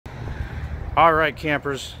All right,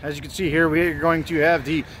 campers, as you can see here, we are going to have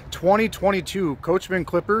the 2022 Coachmen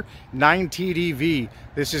Clipper 9TDV.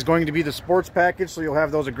 This is going to be the sports package, so you'll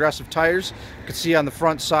have those aggressive tires. You can see on the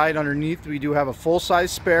front side underneath, we do have a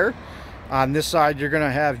full-size spare. On this side, you're going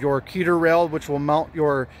to have your heater rail, which will mount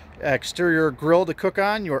your exterior grill to cook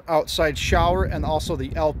on, your outside shower, and also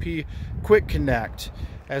the LP Quick Connect.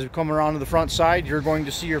 As we come around to the front side, you're going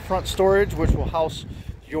to see your front storage, which will house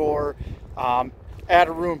your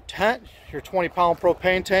add-a-room tent, your 20-pound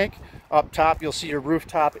propane tank. Up top, you'll see your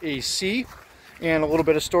rooftop AC and a little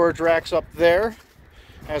bit of storage racks up there.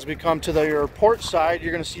 As we come to your port side,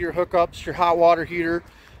 you're going to see your hookups, your hot water heater,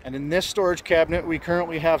 and in this storage cabinet, we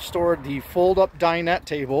currently have stored the fold-up dinette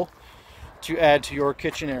table to add to your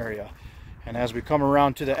kitchen area. And as we come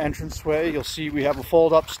around to the entranceway, you'll see we have a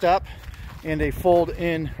fold-up step and a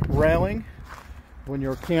fold-in railing. When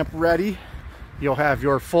you're camp ready, you'll have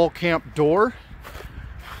your full camp door.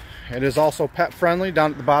 It is also pet friendly.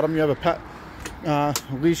 Down at the bottom you have a pet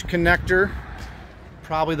leash connector.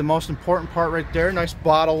 Probably the most important part right there. Nice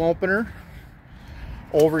bottle opener.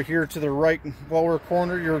 Over here to the right lower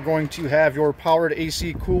corner, you're going to have your powered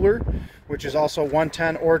AC cooler, which is also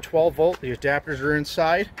 110 or 12 volt. The adapters are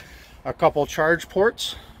inside. A couple charge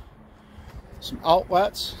ports, some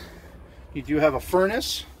outlets. You do have a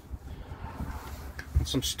furnace and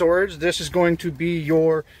some storage. This is going to be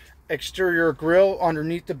your exterior grill.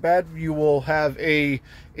 Underneath the bed you will have a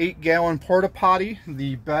 8-gallon porta potty.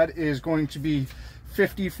 The bed is going to be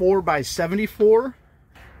 54 by 74.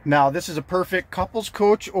 Now this is a perfect couples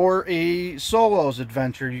coach or a solos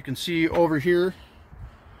adventure. You can see over here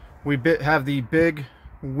we have the big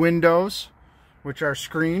windows, which are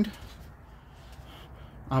screened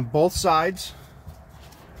on both sides.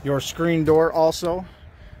 Your screen door also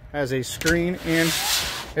has a screen and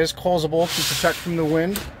is closable to protect from the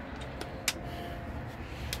wind.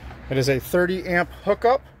 It is a 30 amp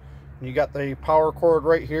hookup. You got the power cord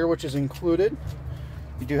right here, which is included.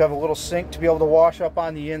 You do have a little sink to be able to wash up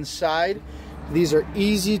on the inside. These are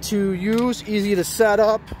easy to use, easy to set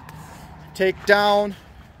up, take down.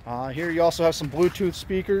 Here you also have some Bluetooth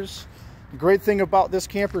speakers. The great thing about this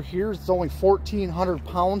camper here is it's only 1,400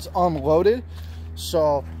 pounds unloaded.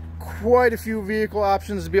 So quite a few vehicle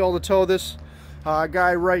options to be able to tow this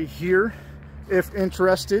guy right here. If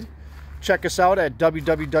interested, check us out at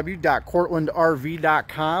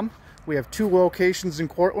www.cortlandrv.com. We have 2 locations in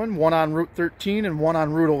Cortland, one on Route 13 and one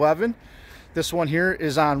on Route 11. This one here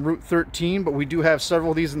is on Route 13, but we do have several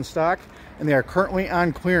of these in stock, and they are currently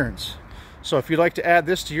on clearance. So if you'd like to add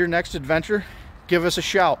this to your next adventure, give us a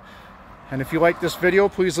shout. And if you like this video,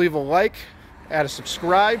 please leave a like, add a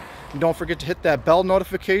subscribe, and don't forget to hit that bell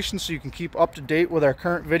notification so you can keep up to date with our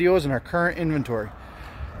current videos and our current inventory.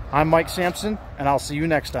 I'm Mike Sampson, and I'll see you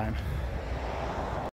next time.